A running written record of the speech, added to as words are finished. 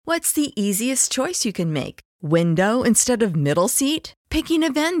What's the easiest choice you can make? Window instead of middle seat? Picking a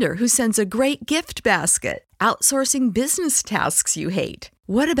vendor who sends a great gift basket? Outsourcing business tasks you hate?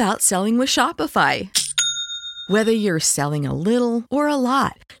 What about selling with Shopify? Whether you're selling a little or a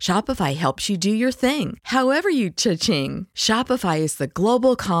lot, Shopify helps you do your thing, however you cha-ching. Shopify is the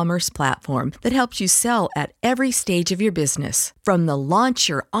global commerce platform that helps you sell at every stage of your business. From the launch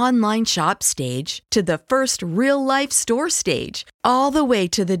your online shop stage to the first real-life store stage, all the way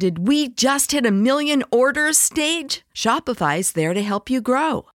to the did we just hit a million orders stage. Shopify's there to help you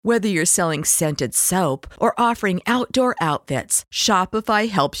grow. Whether you're selling scented soap or offering outdoor outfits, Shopify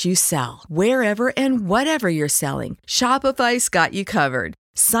helps you sell. Wherever and whatever you're selling, Shopify's got you covered.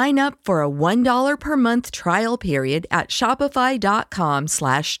 Sign up for a $1 per month trial period at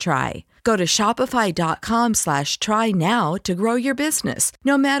shopify.com/try. Go to shopify.com/try now to grow your business,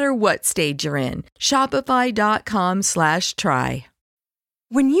 no matter what stage you're in. Shopify.com/try.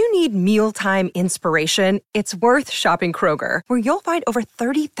 When you need mealtime inspiration, it's worth shopping Kroger, where you'll find over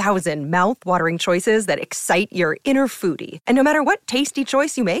 30,000 mouth-watering choices that excite your inner foodie. And no matter what tasty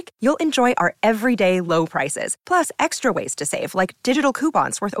choice you make, you'll enjoy our everyday low prices, plus extra ways to save, like digital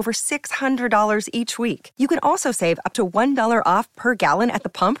coupons worth over $600 each week. You can also save up to $1 off per gallon at the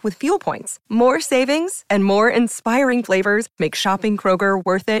pump with fuel points. More savings and more inspiring flavors make shopping Kroger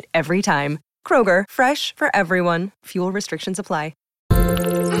worth it every time. Kroger, fresh for everyone. Fuel restrictions apply.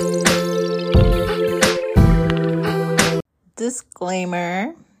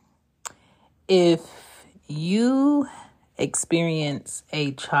 Disclaimer: if you experience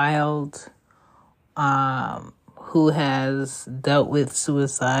a child who has dealt with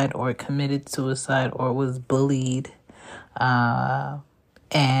suicide or committed suicide or was bullied,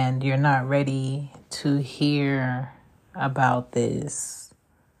 and you're not ready to hear about this,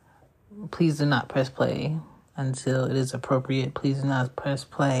 please do not press play until it is appropriate. Please do not press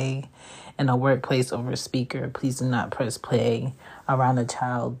play in a workplace over a speaker. Please do not press play around a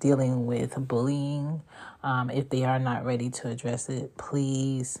child dealing with bullying. If they are not ready to address it,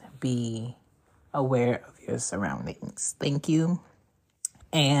 please be aware of your surroundings. Thank you.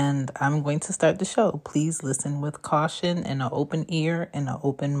 And I'm going to start the show. Please listen with caution and an open ear and an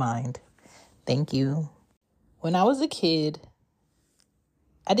open mind. Thank you. When I was a kid,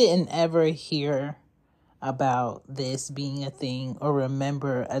 I didn't ever hear about this being a thing or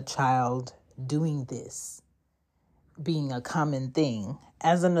remember a child doing this being a common thing.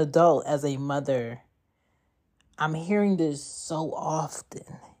 As an adult, as a mother, I'm hearing this so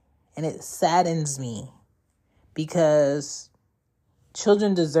often, and it saddens me because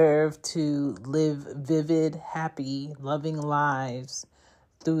children deserve to live vivid, happy, loving lives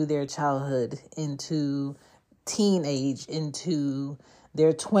through their childhood into teenage, into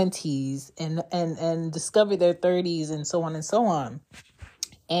their 20s and discover their 30s and so on and so on.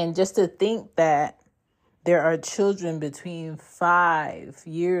 And just to think that there are children between 5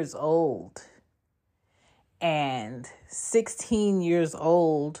 years old and 16 years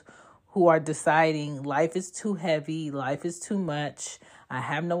old who are deciding life is too heavy, life is too much, I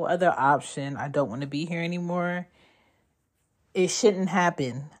have no other option, I don't want to be here anymore. It shouldn't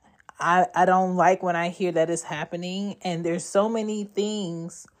happen. I don't like when I hear that it's happening. And there's so many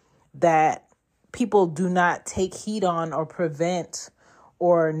things that people do not take heed on or prevent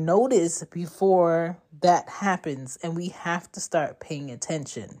or notice before that happens. And we have to start paying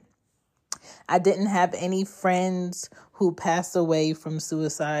attention. I didn't have any friends who passed away from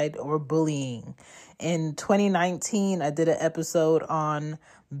suicide or bullying. In 2019, I did an episode on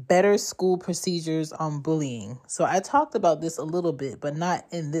better school procedures on bullying. So I talked about this a little bit, but not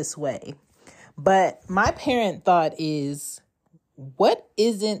in this way. But my parent thought is, what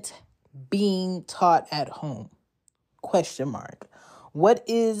isn't being taught at home? Question mark. What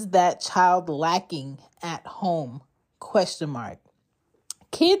is that child lacking at home? Question mark.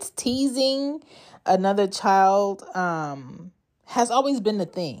 Kids teasing another child has always been a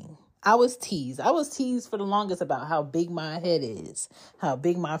thing. I was teased. I was teased for the longest about how big my head is, how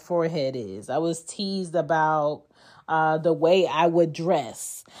big my forehead is. I was teased about the way I would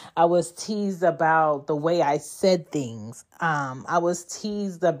dress. I was teased about the way I said things. I was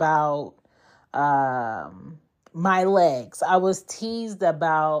teased about my legs. I was teased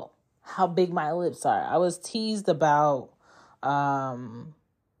about how big my lips are. I was teased about, my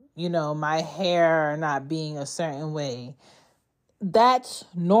hair not being a certain way. That's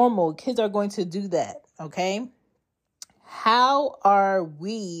normal. Kids are going to do that, okay? How are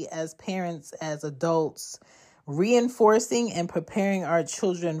we as parents, as adults, reinforcing and preparing our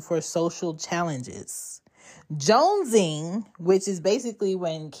children for social challenges? Jonesing, which is basically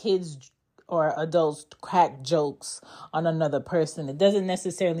when kids or adults crack jokes on another person. It doesn't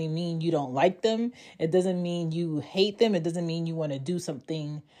necessarily mean you don't like them. It doesn't mean you hate them. It doesn't mean you want to do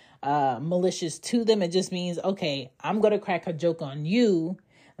something malicious to them. It just means, okay, I'm going to crack a joke on you.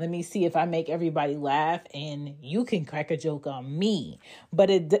 Let me see if I make everybody laugh and you can crack a joke on me.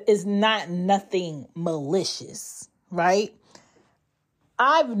 But it is not nothing malicious, right?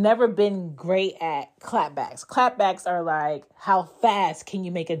 I've never been great at clapbacks. Clapbacks are like, how fast can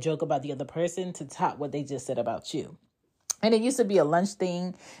you make a joke about the other person to top what they just said about you? And it used to be a lunch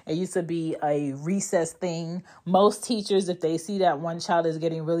thing. It used to be a recess thing. Most teachers, if they see that one child is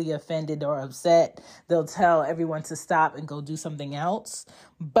getting really offended or upset, they'll tell everyone to stop and go do something else.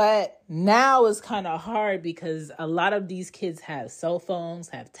 But now it's kind of hard because a lot of these kids have cell phones,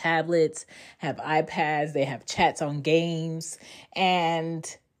 have tablets, have iPads, they have chats on games,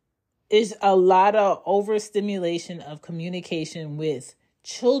 and it's a lot of overstimulation of communication with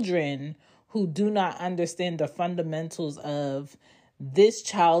children who do not understand the fundamentals of this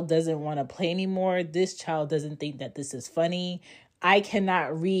child doesn't want to play anymore. This child doesn't think that this is funny. I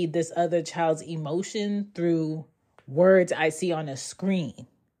cannot read this other child's emotion through words I see on a screen.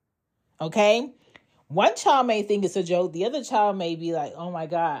 Okay? One child may think it's a joke. The other child may be like, oh my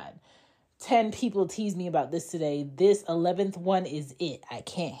God, 10 people teased me about this today. This 11th one is it. I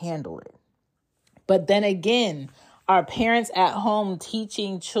can't handle it. But then again, are parents at home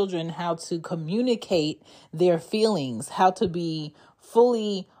teaching children how to communicate their feelings, how to be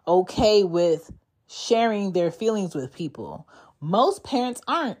fully okay with sharing their feelings with people? Most parents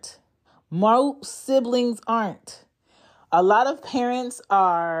aren't. Most siblings aren't. A lot of parents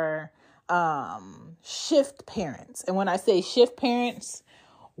are shift parents. And when I say shift parents,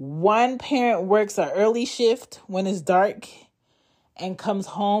 one parent works an early shift when it's dark and comes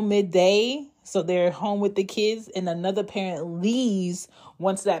home midday. So they're home with the kids, and another parent leaves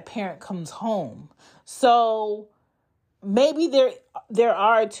once that parent comes home. So maybe there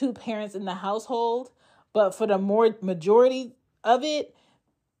are two parents in the household, but for the majority of it,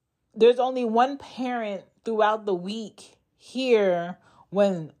 there's only one parent throughout the week here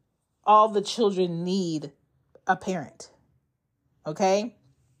when all the children need a parent. Okay?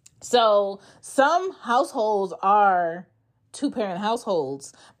 So some households are two-parent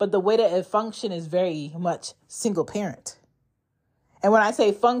households, but the way that it functions is very much single parent. And when I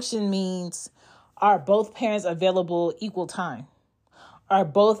say function means, are both parents available equal time? Are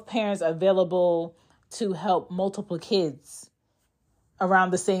both parents available to help multiple kids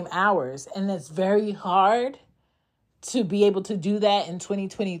around the same hours? And it's very hard to be able to do that in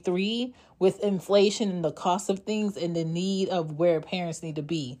 2023 with inflation and the cost of things and the need of where parents need to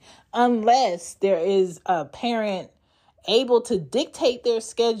be, unless there is a parent able to dictate their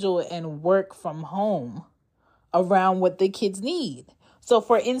schedule and work from home around what the kids need. So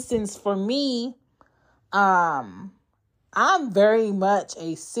for instance, for me, I'm very much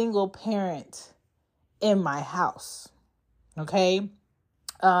a single parent in my house. Okay.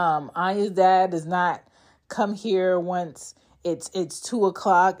 Anya's dad does not come here once it's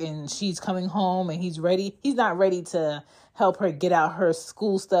 2:00 and she's coming home and he's ready. He's not ready to help her get out her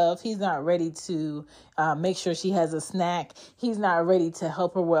school stuff. He's not ready to make sure she has a snack. He's not ready to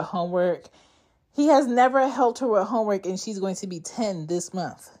help her with homework. He has never helped her with homework, and she's going to be 10 this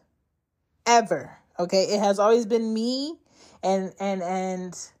month. Ever. Okay. It has always been me, and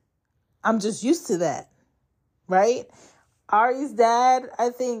I'm just used to that. Right? Ari's dad, I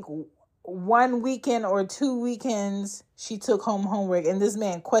think one weekend or 2 weekends, she took home homework, and this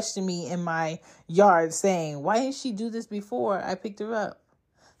man questioned me in my yard saying, why didn't she do this before I picked her up?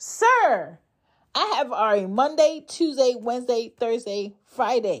 Sir, I have Ari Monday, Tuesday, Wednesday, Thursday,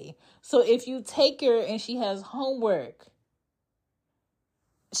 Friday. So if you take her and she has homework,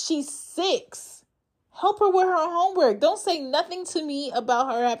 she's 6. Help her with her homework. Don't say nothing to me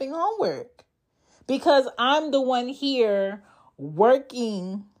about her having homework, because I'm the one here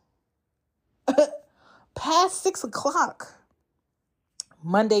working past 6:00,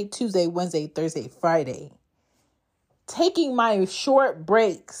 Monday, Tuesday, Wednesday, Thursday, Friday, taking my short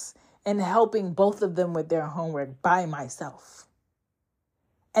breaks and helping both of them with their homework by myself.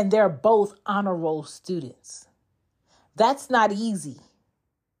 And they're both honor roll students. That's not easy.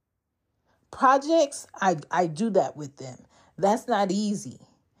 Projects, I do that with them. That's not easy.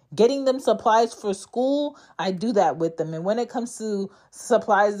 Getting them supplies for school, I do that with them. And when it comes to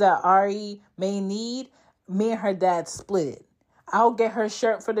supplies that Ari may need, me and her dad split it. I'll get her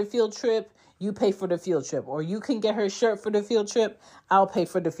shirt for the field trip, you pay for the field trip. Or you can get her shirt for the field trip, I'll pay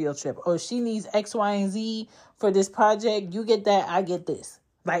for the field trip. Or she needs X, Y, and Z for this project, you get that, I get this.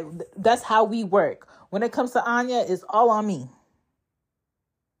 Like, that's how we work. When it comes to Anya, it's all on me.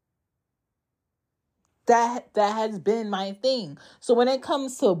 that has been my thing. So when it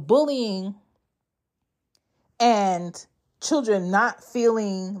comes to bullying and children not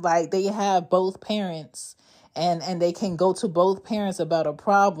feeling like they have both parents and they can go to both parents about a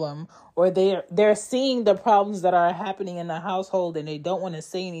problem, or they're seeing the problems that are happening in the household and they don't want to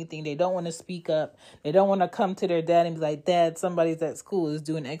say anything, they don't want to speak up, they don't want to come to their dad and be like, Dad, somebody's at school is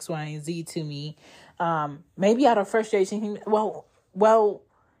doing X, Y, and Z to me. Maybe out of frustration, well,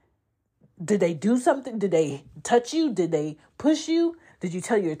 did they do something? Did they touch you? Did they push you? Did you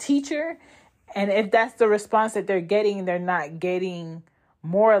tell your teacher? And if that's the response that they're getting, they're not getting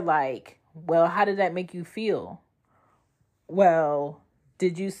more like, well, how did that make you feel? Well,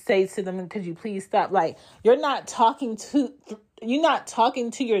 did you say to them, could you please stop? Like, you're not talking to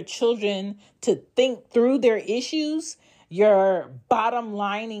your children to think through their issues. You're bottom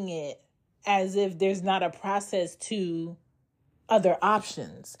lining it as if there's not a process to other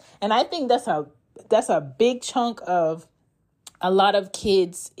options. And I think that's a big chunk of a lot of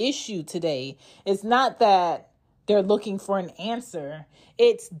kids' issue today. It's not that they're looking for an answer.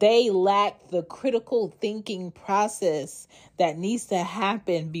 It's they lack the critical thinking process that needs to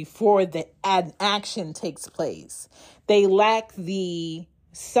happen before the action takes place. They lack the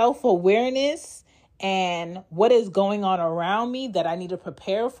self-awareness and what is going on around me that I need to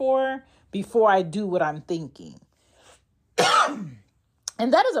prepare for before I do what I'm thinking.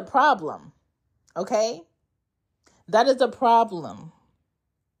 And that is a problem, okay? That is a problem.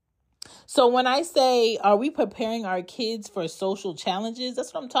 So when I say, are we preparing our kids for social challenges?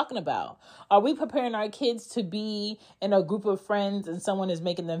 That's what I'm talking about. Are we preparing our kids to be in a group of friends and someone is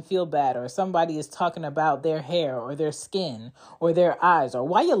making them feel bad, or somebody is talking about their hair or their skin or their eyes, or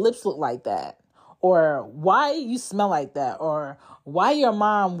why your lips look like that, or why you smell like that, or why your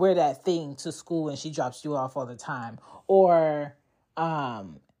mom wear that thing to school and she drops you off all the time, or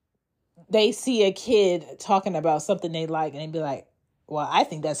they see a kid talking about something they like and they be like, well, I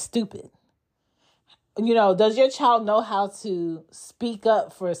think that's stupid. You know, does your child know how to speak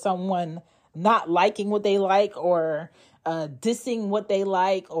up for someone not liking what they like, or dissing what they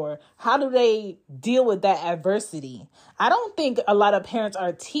like, or how do they deal with that adversity? I don't think a lot of parents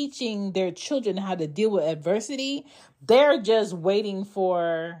are teaching their children how to deal with adversity. They're just waiting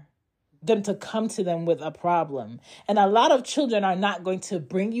for them to come to them with a problem. And a lot of children are not going to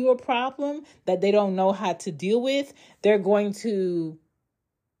bring you a problem that they don't know how to deal with. They're going to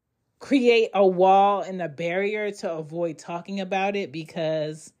create a wall and a barrier to avoid talking about it,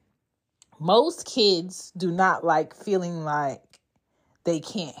 because most kids do not like feeling like they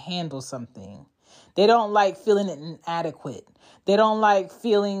can't handle something. They don't like feeling inadequate. They don't like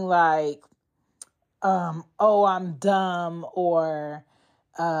feeling like, oh, I'm dumb, or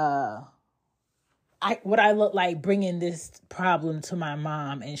what I look like bringing this problem to my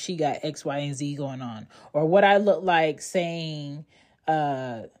mom and she got X, Y, and Z going on. Or what I look like saying,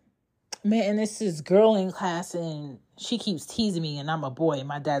 man, this is girl in class and she keeps teasing me and I'm a boy and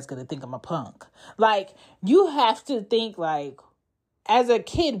my dad's going to think I'm a punk. Like, you have to think like, as a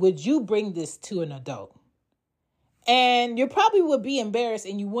kid, would you bring this to an adult? And you probably would be embarrassed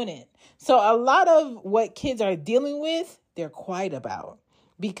and you wouldn't. So a lot of what kids are dealing with, they're quiet about,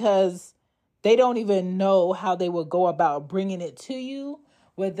 because they don't even know how they will go about bringing it to you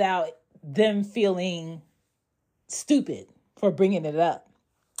without them feeling stupid for bringing it up.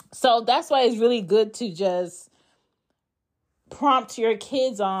 So that's why it's really good to just prompt your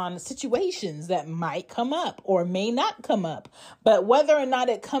kids on situations that might come up or may not come up. But whether or not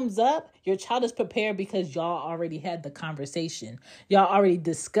it comes up, your child is prepared because y'all already had the conversation. Y'all already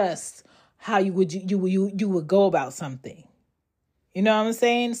discussed how you would go about something. You know what I'm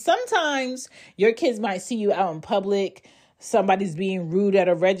saying? Sometimes your kids might see you out in public. Somebody's being rude at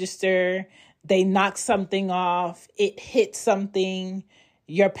a register. They knock something off. It hits something.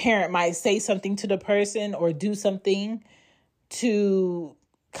 Your parent might say something to the person or do something to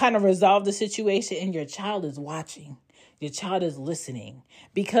kind of resolve the situation, and your child is watching. Your child is listening,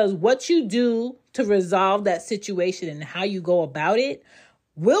 because what you do to resolve that situation and how you go about it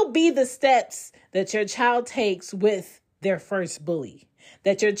will be the steps that your child takes with their first bully,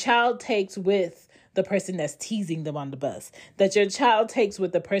 that your child takes with the person that's teasing them on the bus, that your child takes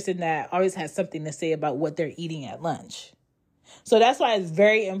with the person that always has something to say about what they're eating at lunch. So that's why it's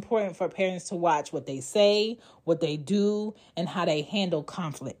very important for parents to watch what they say, what they do, and how they handle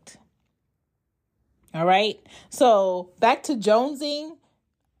conflict. All right. So back to jonesing.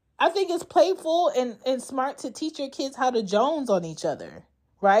 I think it's playful and smart to teach your kids how to jones on each other.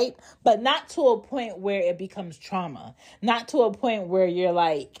 Right? But not to a point where it becomes trauma. Not to a point where you're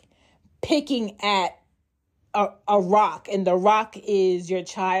like picking at a rock and the rock is your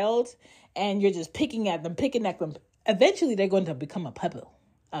child and you're just picking at them. Eventually they're going to become a pebble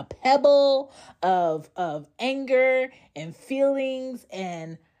of anger and feelings.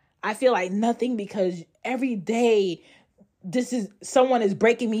 And I feel like nothing, because every day someone is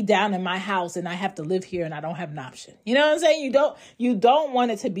breaking me down in my house and I have to live here and I don't have an option. You know what I'm saying? You don't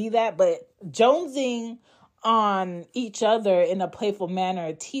want it to be that, but jonesing on each other in a playful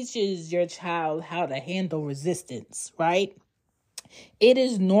manner teaches your child how to handle resistance, right? It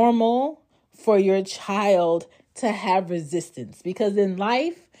is normal for your child to have resistance, because in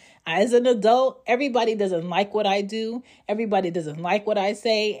life, as an adult, everybody doesn't like what I do. Everybody doesn't like what I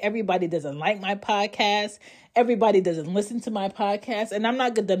say. Everybody doesn't like my podcast. Everybody doesn't listen to my podcast. And I'm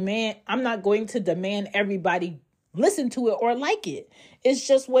not going to demand everybody listen to it or like it. It's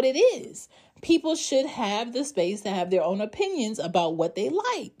just what it is. People should have the space to have their own opinions about what they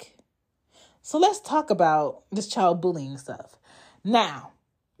like. So let's talk about this child bullying stuff. Now,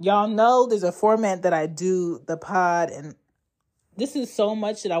 y'all know there's a format that I do the pod, and this is so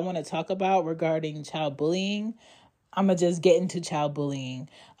much that I want to talk about regarding child bullying. I'm going to just get into child bullying.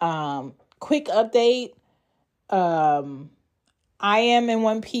 Quick update. I am in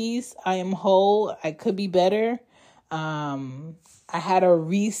one piece. I am whole. I could be better. I had a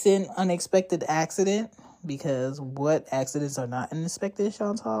recent unexpected accident, because what accidents are not unexpected,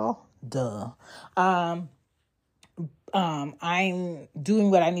 Chantal? Duh. I'm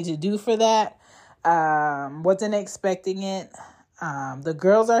doing what I need to do for that. Wasn't expecting it. The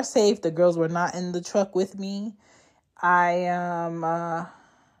girls are safe. The girls were not in the truck with me. I am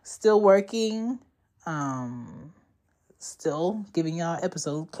still working. Still giving y'all an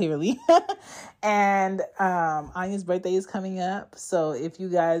episode, clearly. And Anya's birthday is coming up. So if you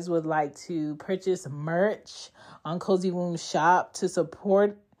guys would like to purchase merch on Cozy Womb Shop to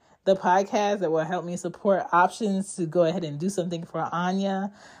support the podcast, that will help me support options to go ahead and do something for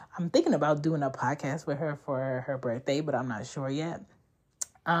Anya. I'm thinking about doing a podcast with her for her birthday, but I'm not sure yet.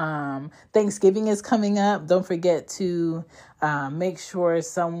 Thanksgiving is coming up. Don't forget to make sure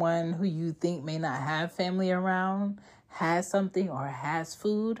someone who you think may not have family around has something, or has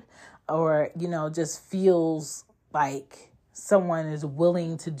food, or, just feels like someone is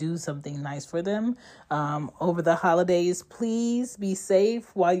willing to do something nice for them over the holidays. Please be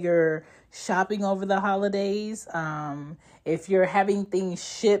safe while you're shopping over the holidays. If you're having things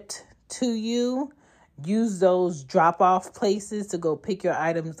shipped to you, use those drop-off places to go pick your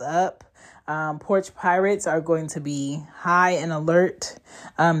items up. Porch Pirates are going to be high and alert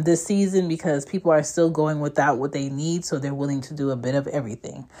this season, because people are still going without what they need, so they're willing to do a bit of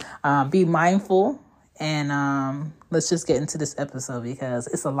everything. Be mindful, and let's just get into this episode, because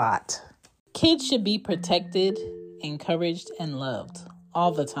it's a lot. Kids should be protected, encouraged, and loved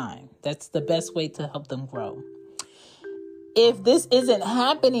all the time. That's the best way to help them grow. If this isn't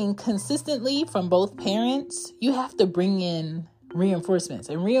happening consistently from both parents, you have to bring in reinforcements.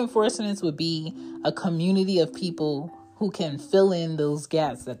 And reinforcements would be a community of people who can fill in those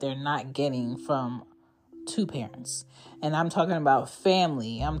gaps that they're not getting from two parents. And I'm talking about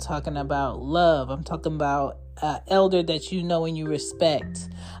family. I'm talking about love. I'm talking about elder that you know and you respect.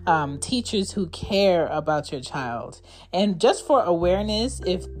 Teachers who care about your child. And just for awareness,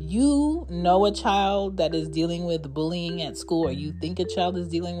 if you know a child that is dealing with bullying at school, or you think a child is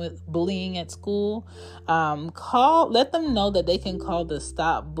dealing with bullying at school, let them know that they can call the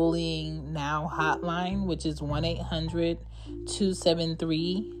Stop Bullying Now hotline, which is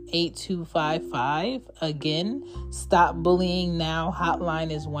 1-800-273-8255. Again, Stop Bullying Now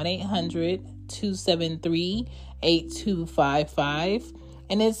hotline is 1-800-273-8255.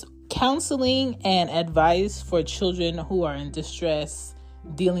 And it's counseling and advice for children who are in distress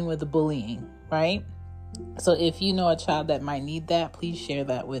dealing with the bullying, right? So if you know a child that might need that, please share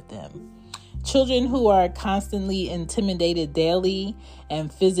that with them. Children who are constantly intimidated daily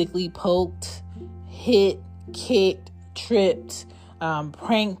and physically poked, hit, kicked, tripped,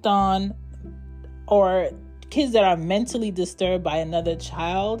 pranked on, or kids that are mentally disturbed by another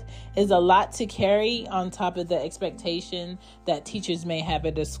child is a lot to carry, on top of the expectation that teachers may have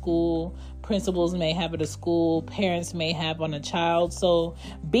at a school, principals may have at a school, parents may have on a child. So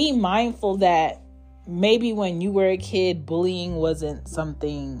be mindful that maybe when you were a kid, bullying wasn't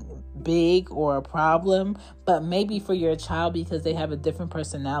something big or a problem, but maybe for your child, because they have a different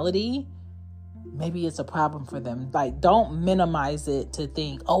personality, maybe it's a problem for them. Like, don't minimize it to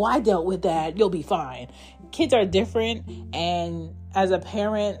think, oh, I dealt with that, you'll be fine. Kids are different, and as a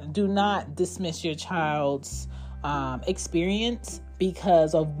parent, do not dismiss your child's experience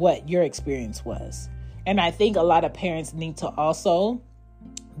because of what your experience was. And I think a lot of parents need to also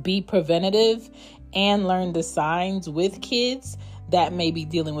be preventative and learn the signs with kids that may be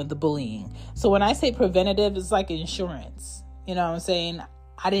dealing with the bullying. So when I say preventative, it's like insurance. You know what I'm saying?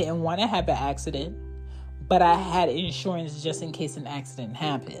 I didn't want to have an accident, but I had insurance just in case an accident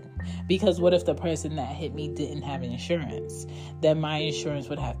happened. Because what if the person that hit me didn't have insurance? Then my insurance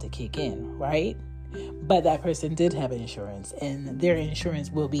would have to kick in, right? But that person did have insurance, and their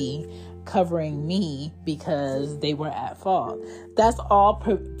insurance will be covering me because they were at fault. That's all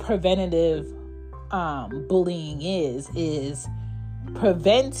preventative bullying is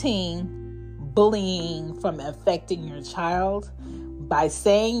preventing bullying from affecting your child by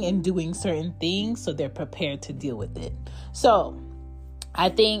saying and doing certain things so they're prepared to deal with it. So I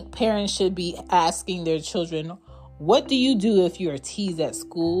think parents should be asking their children, what do you do if you're teased at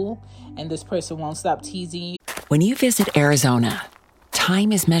school and this person won't stop teasing you? When you visit Arizona,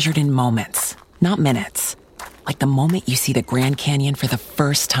 time is measured in moments, not minutes. Like the moment you see the Grand Canyon for the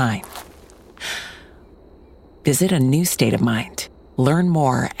first time. Visit a new state of mind. Learn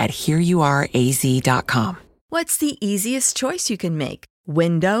more at hereyouareaz.com. What's the easiest choice you can make?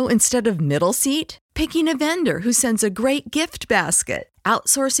 Window instead of middle seat? Picking a vendor who sends a great gift basket?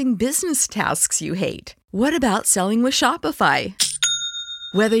 Outsourcing business tasks you hate? What about selling with Shopify?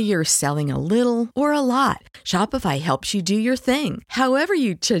 Whether you're selling a little or a lot, Shopify helps you do your thing, however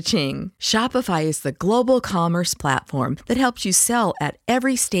you cha-ching. Shopify is the global commerce platform that helps you sell at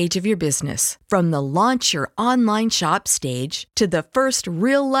every stage of your business. From the launch your online shop stage to the first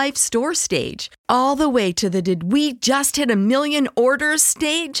real-life store stage, all the way to the did we just hit 1 million orders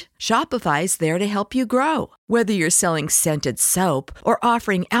stage. Shopify's there to help you grow. Whether you're selling scented soap or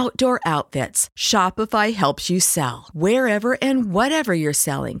offering outdoor outfits, Shopify helps you sell. Wherever and whatever you're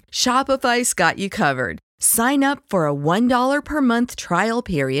selling, Shopify's got you covered. Sign up for a $1 per month trial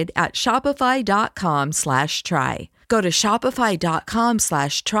period at shopify.com/try. Go to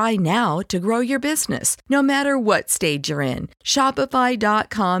shopify.com/try now to grow your business, no matter what stage you're in.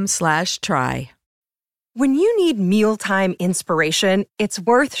 Shopify.com/try. When you need mealtime inspiration, it's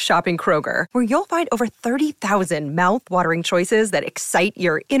worth shopping Kroger, where you'll find over 30,000 mouth-watering choices that excite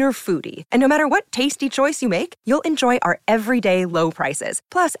your inner foodie. And no matter what tasty choice you make, you'll enjoy our everyday low prices,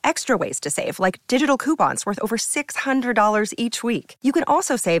 plus extra ways to save, like digital coupons worth over $600 each week. You can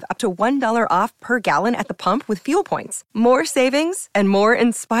also save up to $1 off per gallon at the pump with fuel points. More savings and more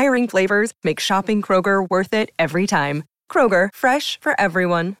inspiring flavors make shopping Kroger worth it every time. Kroger, fresh for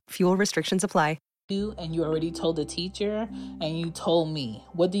everyone. Fuel restrictions apply. And you already told the teacher and you told me,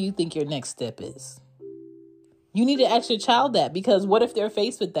 what do you think your next step is? You need to ask your child that, because what if they're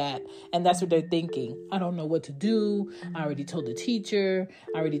faced with that and that's what they're thinking? I don't know what to do. I already told the teacher.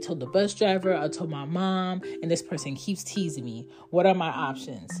 I already told the bus driver. I told my mom, and this person keeps teasing me. What are my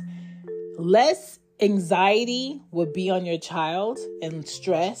options? Less anxiety would be on your child and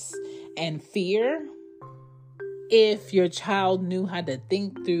stress and fear if your child knew how to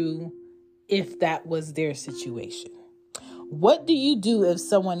think through if that was their situation. What do you do if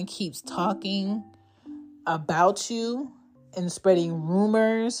someone keeps talking about you and spreading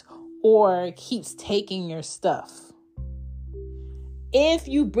rumors or keeps taking your stuff? If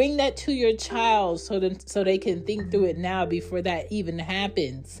you bring that to your child so they can think through it now before that even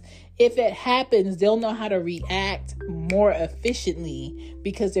happens, if it happens, they'll know how to react more efficiently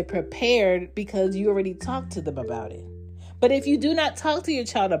because they're prepared, because you already talked to them about it. But if you do not talk to your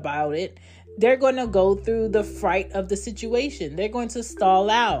child about it, they're going to go through the fright of the situation. They're going to stall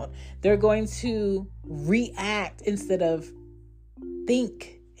out. They're going to react instead of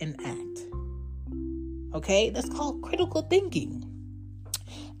think and act. Okay? That's called critical thinking.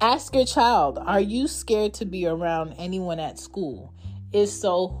 Ask your child, are you scared to be around anyone at school? If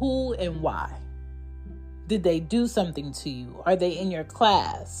so, who and why? Did they do something to you? Are they in your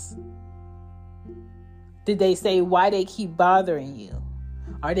class? Did they say why they keep bothering you?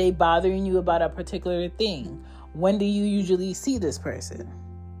 Are they bothering you about a particular thing? When do you usually see this person?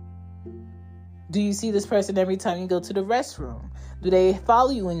 Do you see this person every time you go to the restroom? Do they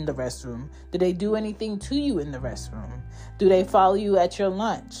follow you in the restroom? Do they do anything to you in the restroom? Do they follow you at your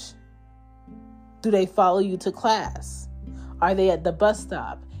lunch? Do they follow you to class? Are they at the bus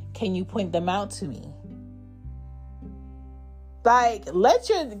stop? Can you point them out to me? Like, let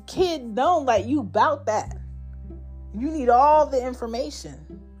your kid know, like, you about that. You need all the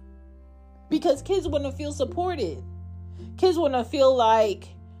information. Because kids want to feel supported. Kids want to feel like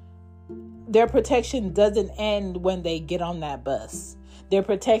their protection doesn't end when they get on that bus. Their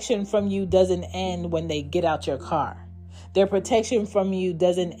protection from you doesn't end when they get out your car. Their protection from you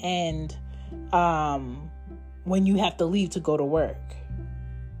doesn't end when you have to leave to go to work.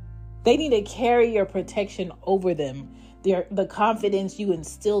 They need to carry your protection over them. The confidence you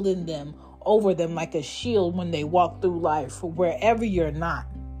instilled in them over them like a shield when they walk through life, wherever you're not.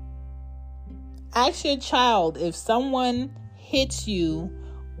 Ask your child, if someone hits you,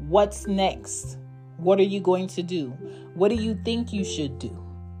 what's next? What are you going to do? What do you think you should do?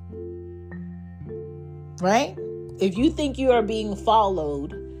 Right? If you think you are being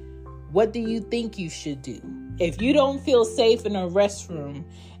followed, what do you think you should do? If you don't feel safe in a restroom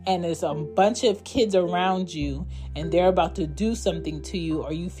and there's a bunch of kids around you and they're about to do something to you,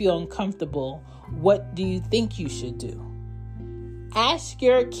 or you feel uncomfortable, what do you think you should do? Ask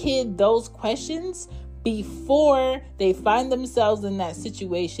your kid those questions before they find themselves in that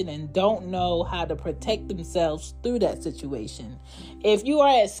situation and don't know how to protect themselves through that situation. If you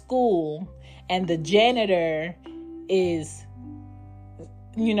are at school and the janitor is,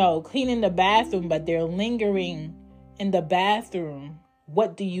 cleaning the bathroom, but they're lingering in the bathroom,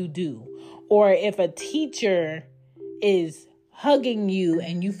 what do you do? Or if a teacher is hugging you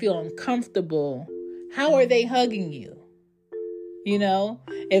and you feel uncomfortable, how are they hugging you?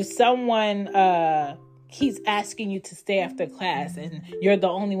 If someone keeps asking you to stay after class and you're the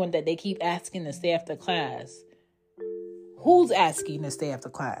only one that they keep asking to stay after class, who's asking to stay after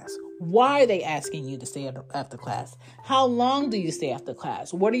class? Why are they asking you to stay after class? How long do you stay after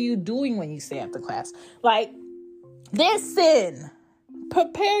class? What are you doing when you stay after class? Listen,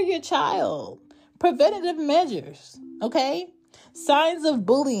 prepare your child. Preventative measures, okay? Signs of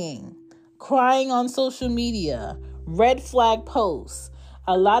bullying, crying on social media, red flag posts.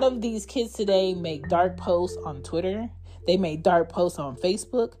 A lot of these kids today make dark posts on Twitter. They make dark posts on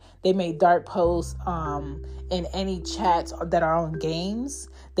Facebook. They make dark posts in any chats that are on games.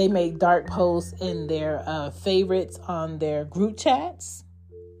 They make dark posts in their favorites on their group chats.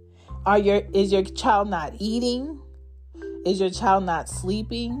 Is your child not eating? Is your child not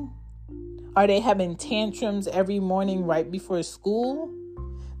sleeping? Are they having tantrums every morning right before school?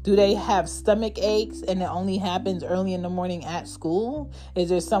 Do they have stomach aches and it only happens early in the morning at school? Is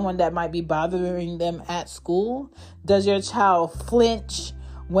there someone that might be bothering them at school? Does your child flinch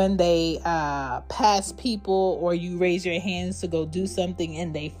when they pass people, or you raise your hands to go do something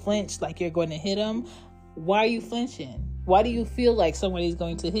and they flinch like you're going to hit them? Why are you flinching? Why do you feel like somebody's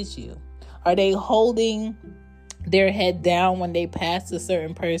going to hit you? Are they holding their head down when they pass a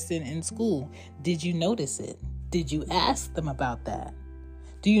certain person in school? Did you notice it? Did you ask them about that?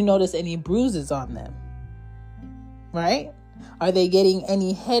 Do you notice any bruises on them? Right? Are they getting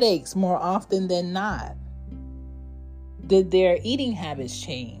any headaches more often than not? Did their eating habits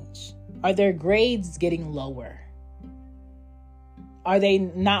change? Are their grades getting lower? Are they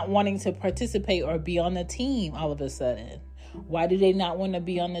not wanting to participate or be on the team all of a sudden? Why do they not want to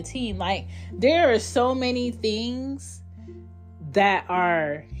be on the team? There are so many things that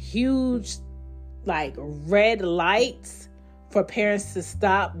are huge, red lights for parents to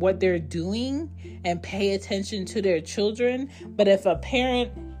stop what they're doing and pay attention to their children. But if a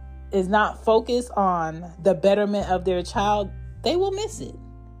parent is not focused on the betterment of their child, they will miss it.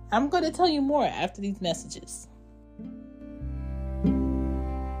 I'm going to tell you more after these messages.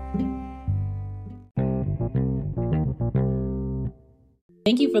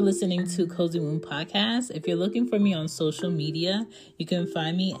 Thank you for listening to Cozy Moon Podcast. If you're looking for me on social media, you can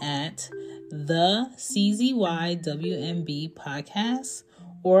find me at the CZYWMB Podcast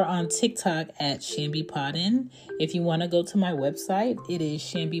or on TikTok at ShambiPodden. If you want to go to my website, it is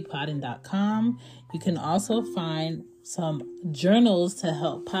ShambiPodden.com. You can also find some journals to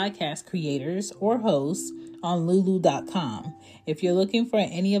help podcast creators or hosts on Lulu.com. If you're looking for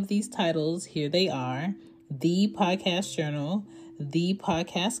any of these titles, here they are: The Podcast Journal, The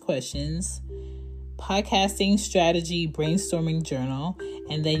Podcast Questions, Podcasting Strategy Brainstorming Journal,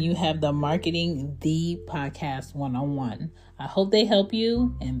 and then you have the Marketing The Podcast 101. I hope they help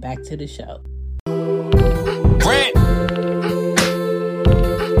you, and back to the show.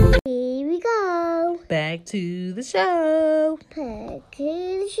 Here we go. Back to the show. Back to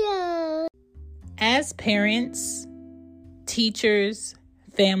the show. As parents, teachers,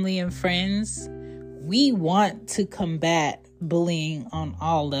 family, and friends, we want to combat bullying on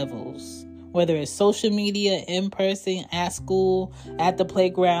all levels. Whether it's social media, in person, at school, at the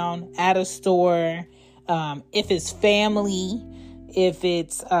playground, at a store, if it's family, if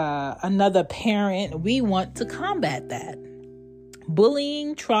it's another parent, we want to combat that.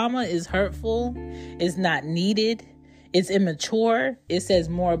 Bullying, trauma is hurtful, is not needed, it's immature. It says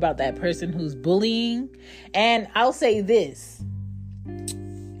more about that person who's bullying. And I'll say this.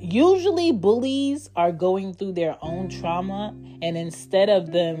 Usually bullies are going through their own trauma, and instead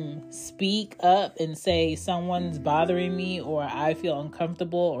of them speak up and say someone's bothering me, or I feel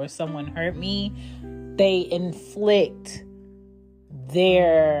uncomfortable, or someone hurt me, they inflict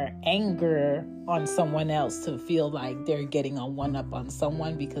their anger on someone else to feel like they're getting a one-up on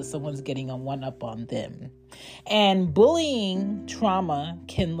someone because someone's getting a one-up on them. And bullying trauma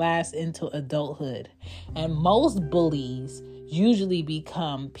can last into adulthood. And most bullies usually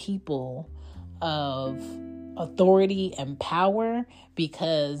become people of authority and power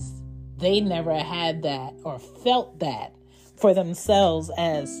because they never had that or felt that for themselves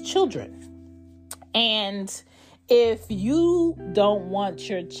as children. And if you don't want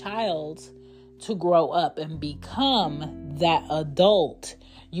your child to grow up and become that adult,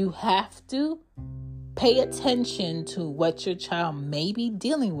 you have to pay attention to what your child may be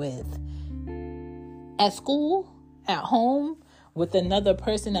dealing with at school, at home, with another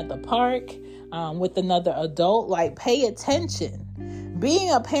person at the park, with another adult. Like, pay attention.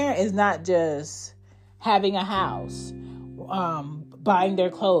 Being a parent is not just having a house, buying their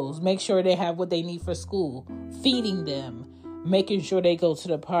clothes, make sure they have what they need for school, feeding them, making sure they go to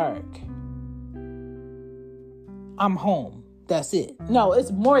the park. I'm home. That's it. No,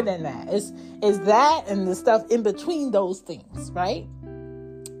 it's more than that. It's that and the stuff in between those things, right?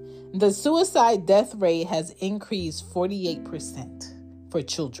 The suicide death rate has increased 48% for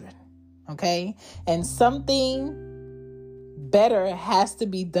children. Okay? And something better has to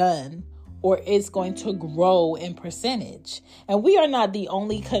be done, or it's going to grow in percentage. And we are not the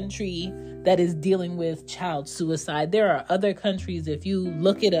only country that is dealing with child suicide. There are other countries, if you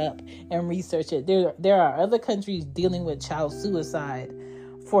look it up and research it, there are other countries dealing with child suicide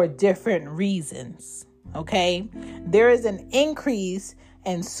for different reasons. Okay? There is an increase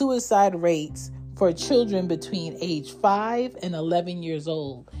in suicide rates for children between age 5 and 11 years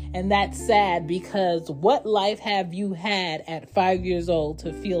old. And that's sad, because what life have you had at 5 years old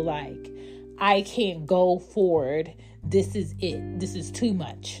to feel like, I can't go forward, this is it, this is too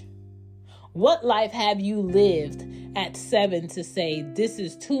much? What life have you lived at 7 to say, this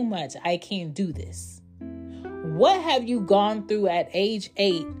is too much, I can't do this? What have you gone through at age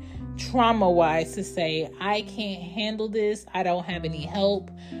 8, trauma-wise, to say, I can't handle this, I don't have any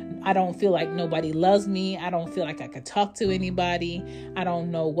help, I don't feel like nobody loves me, I don't feel like I could talk to anybody, I don't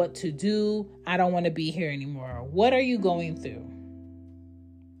know what to do, I don't want to be here anymore? What are you going through?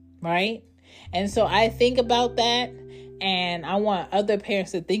 Right? And so I think about that, and I want other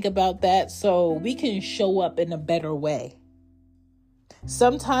parents to think about that so we can show up in a better way.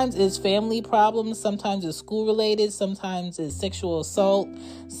 Sometimes it's family problems, sometimes it's school related, sometimes it's sexual assault,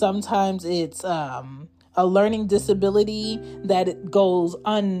 sometimes it's a learning disability that it goes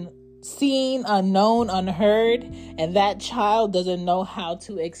unseen, unknown, unheard, and that child doesn't know how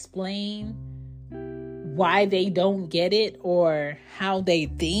to explain why they don't get it or how they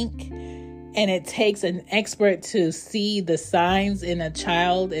think. And it takes an expert to see the signs in a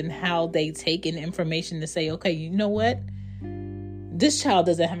child and how they take in information to say, okay, you know what? This child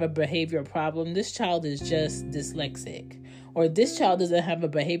doesn't have a behavioral problem. This child is just dyslexic. Or this child doesn't have a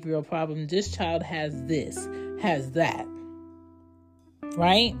behavioral problem. This child has this, has that.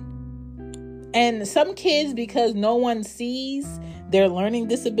 Right? And some kids, because no one sees their learning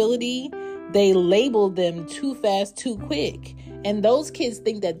disability, they label them too fast, too quick. And those kids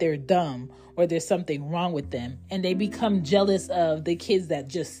think that they're dumb or there's something wrong with them. And they become jealous of the kids that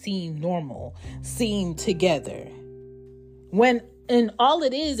just seem normal, seem together. And all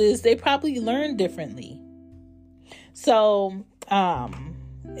it is they probably learn differently. So,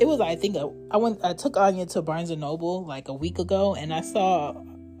 it was, I think, I took Anya to Barnes & Noble like a week ago, and I saw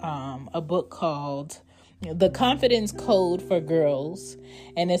a book called The Confidence Code for Girls.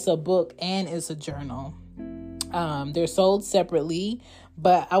 And it's a book and it's a journal. They're sold separately,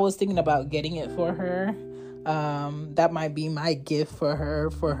 but I was thinking about getting it for her. That might be my gift for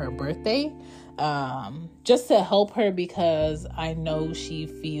her birthday. Just to help her, because I know she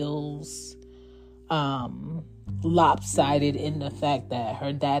feels lopsided in the fact that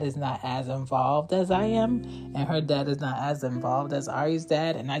her dad is not as involved as I am, and her dad is not as involved as Ari's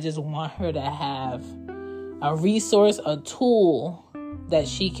dad. And I just want her to have a resource, a tool that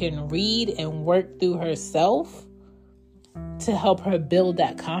she can read and work through herself to help her build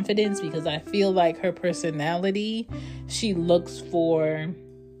that confidence, because I feel like her personality, she looks for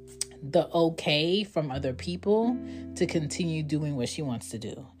the okay from other people to continue doing what she wants to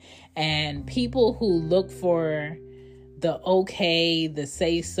do. And people who look for the okay, the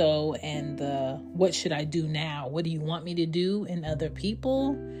say so, and the what should I do now? What do you want me to do in other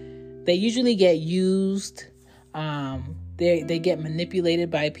people? They usually get used. They get manipulated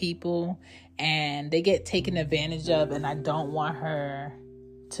by people, and they get taken advantage of. And I don't want her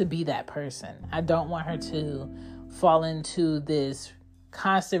to be that person. I don't want her to fall into this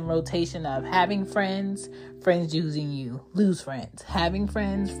constant rotation of having friends, friends using you, lose friends, having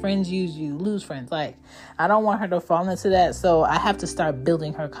friends, friends use you, lose friends. Like, I don't want her to fall into that. So I have to start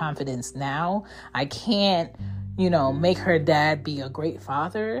building her confidence now. I can't, make her dad be a great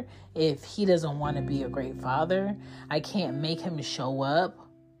father if he doesn't want to be a great father. I can't make him show up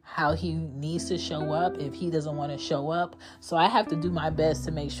how he needs to show up if he doesn't want to show up. So I have to do my best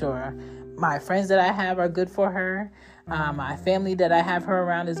to make sure my friends that I have are good for her. My family that I have her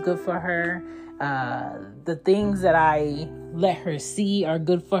around is good for her. The things that I let her see are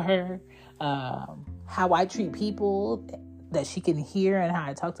good for her. How I treat people that she can hear and how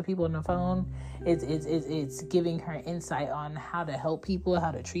I talk to people on the phone. It's giving her insight on how to help people,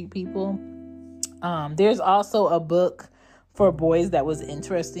 how to treat people. There's also a book for boys that was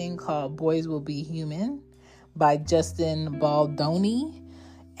interesting called Boys Will Be Human by Justin Baldoni.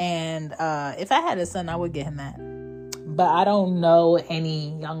 And if I had a son, I would get him that. But I don't know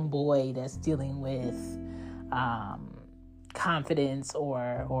any young boy that's dealing with confidence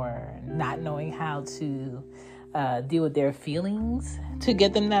or not knowing how to deal with their feelings to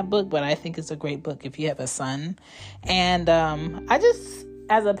get them that book. But I think it's a great book if you have a son. And I just,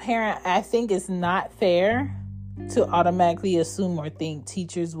 as a parent, I think it's not fair to automatically assume or think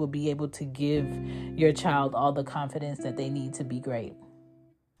teachers will be able to give your child all the confidence that they need to be great.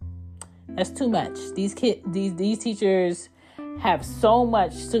 That's too much. These teachers have so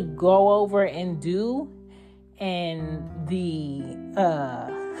much to go over and do in the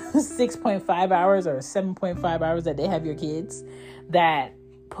 6.5 hours or 7.5 hours that they have your kids, that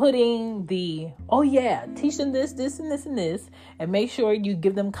putting teach them this, this, and this, and this, and make sure you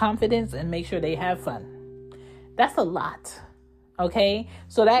give them confidence and make sure they have fun. That's a lot. Okay?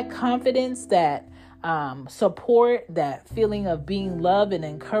 So that confidence, that support, that feeling of being loved and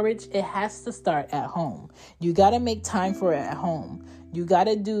encouraged, it has to start at home. You got to make time for it at home. You got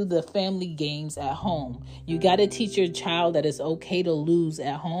to do the family games at home. You got to teach your child that it's okay to lose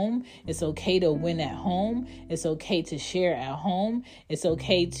at home. It's okay to win at home. It's okay to share at home. It's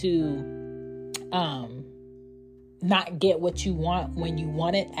okay to not get what you want when you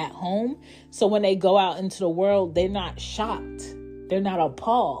want it at home. So when they go out into the world, they're not shocked. They're not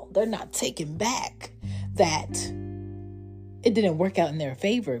appalled. They're not taken back that it didn't work out in their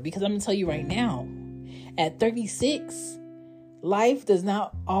favor. Because I'm going to tell you right now, at 36, life does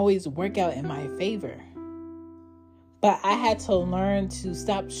not always work out in my favor. But I had to learn to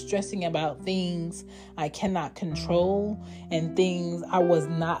stop stressing about things I cannot control and things I was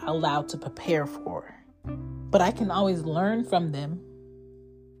not allowed to prepare for. But I can always learn from them.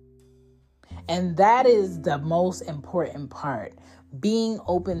 And that is the most important part. Being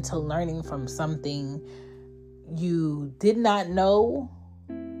open to learning from something you did not know,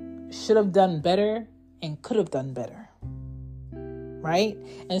 should have done better, and could have done better. Right?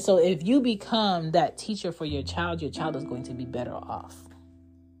 And so if you become that teacher for your child is going to be better off.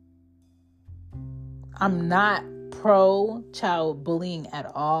 I'm not pro child bullying at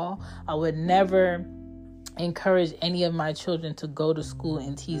all. I would never encourage any of my children to go to school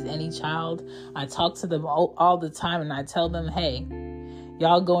and tease any child. I talk to them all the time and I tell them, hey,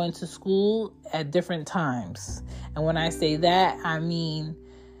 y'all go into school at different times. And when I say that, I mean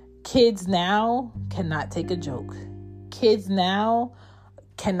kids now cannot take a joke. Kids now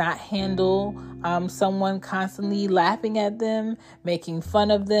cannot handle someone constantly laughing at them, making fun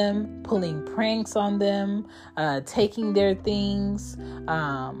of them, pulling pranks on them, taking their things,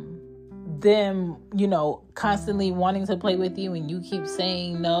 them, constantly wanting to play with you and you keep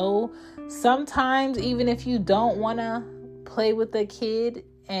saying no. Sometimes, even if you don't want to play with the kid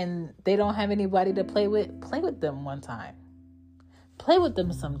and they don't have anybody to play with them one time. Play with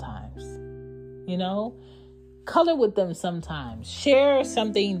them sometimes, color with them sometimes. Share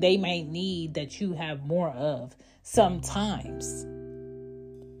something they might need that you have more of sometimes.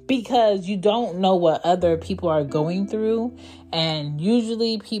 Because you don't know what other people are going through. And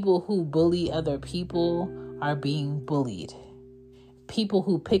usually people who bully other people are being bullied. People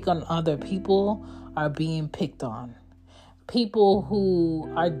who pick on other people are being picked on. People who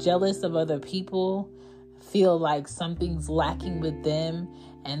are jealous of other people feel like something's lacking with them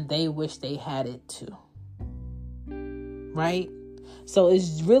and they wish they had it too. Right? So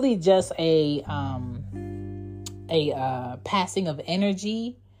it's really just a passing of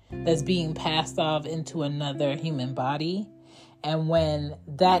energy that's being passed off into another human body. And when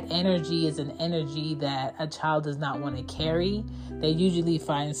that energy is an energy that a child does not want to carry, they usually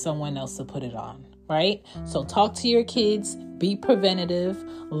find someone else to put it on, right? So talk to your kids, be preventative,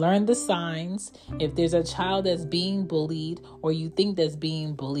 learn the signs. If there's a child that's being bullied or you think that's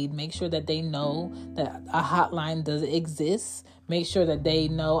being bullied, make sure that they know that a hotline does exist. Make sure that they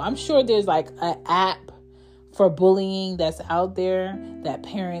know. I'm sure there's like an app for bullying that's out there that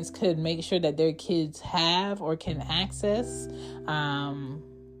parents could make sure that their kids have or can access.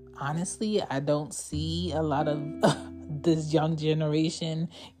 Honestly, I don't see a lot of this young generation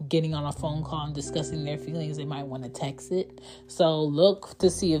getting on a phone call and discussing their feelings. They might want to text it. So look to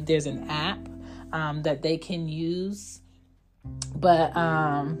see if there's an app that they can use. But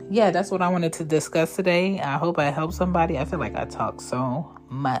yeah, that's what I wanted to discuss today. I hope I helped somebody. I feel like I talk so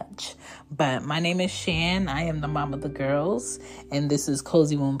much. But my name is Shan. I am the mom of the girls. And this is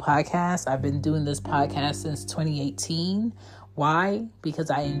Cozy Womb Podcast. I've been doing this podcast since 2018. Why? Because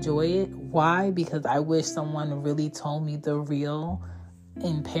I enjoy it. Why? Because I wish someone really told me the real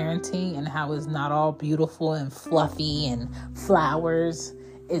in parenting and how it's not all beautiful and fluffy and flowers.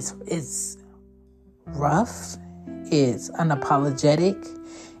 It's rough. It's unapologetic.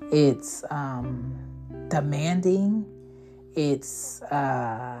 It's demanding. It's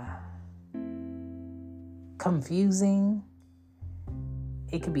confusing.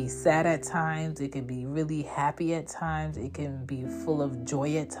 It can be sad at times. It can be really happy at times. It can be full of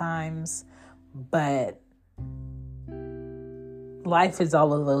joy at times. But life is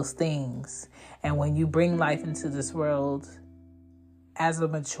all of those things. And when you bring life into this world as a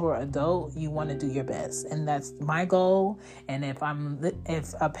mature adult, you want to do your best. And that's my goal. And if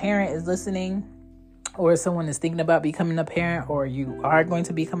a parent is listening or someone is thinking about becoming a parent or you are going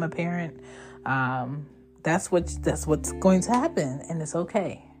to become a parent, that's what's going to happen, and it's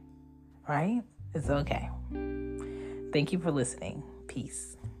okay, right? It's okay. Thank you for listening.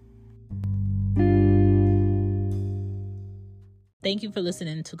 Peace. Thank you for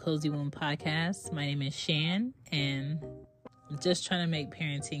listening to Cozy Womb Podcast. My name is Shan, and I'm just trying to make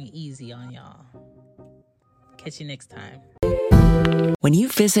parenting easy on y'all. Catch you next time. When you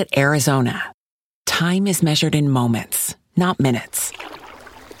visit Arizona, time is measured in moments, not minutes.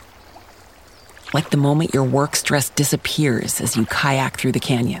 Like the moment your work stress disappears as you kayak through the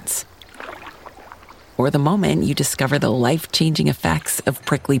canyons. Or the moment you discover the life-changing effects of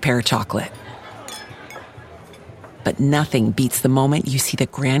prickly pear chocolate. But nothing beats the moment you see the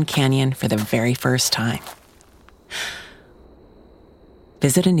Grand Canyon for the very first time.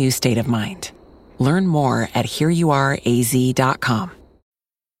 Visit a new state of mind. Learn more at hereyouareaz.com.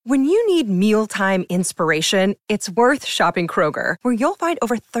 When you need mealtime inspiration, it's worth shopping Kroger, where you'll find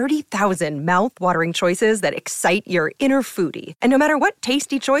over 30,000 mouth-watering choices that excite your inner foodie. And no matter what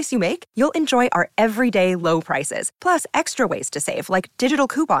tasty choice you make, you'll enjoy our everyday low prices, plus extra ways to save, like digital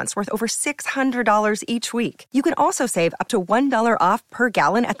coupons worth over $600 each week. You can also save up to $1 off per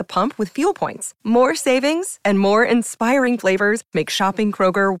gallon at the pump with fuel points. More savings and more inspiring flavors make shopping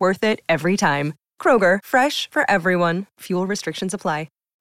Kroger worth it every time. Kroger, fresh for everyone. Fuel restrictions apply.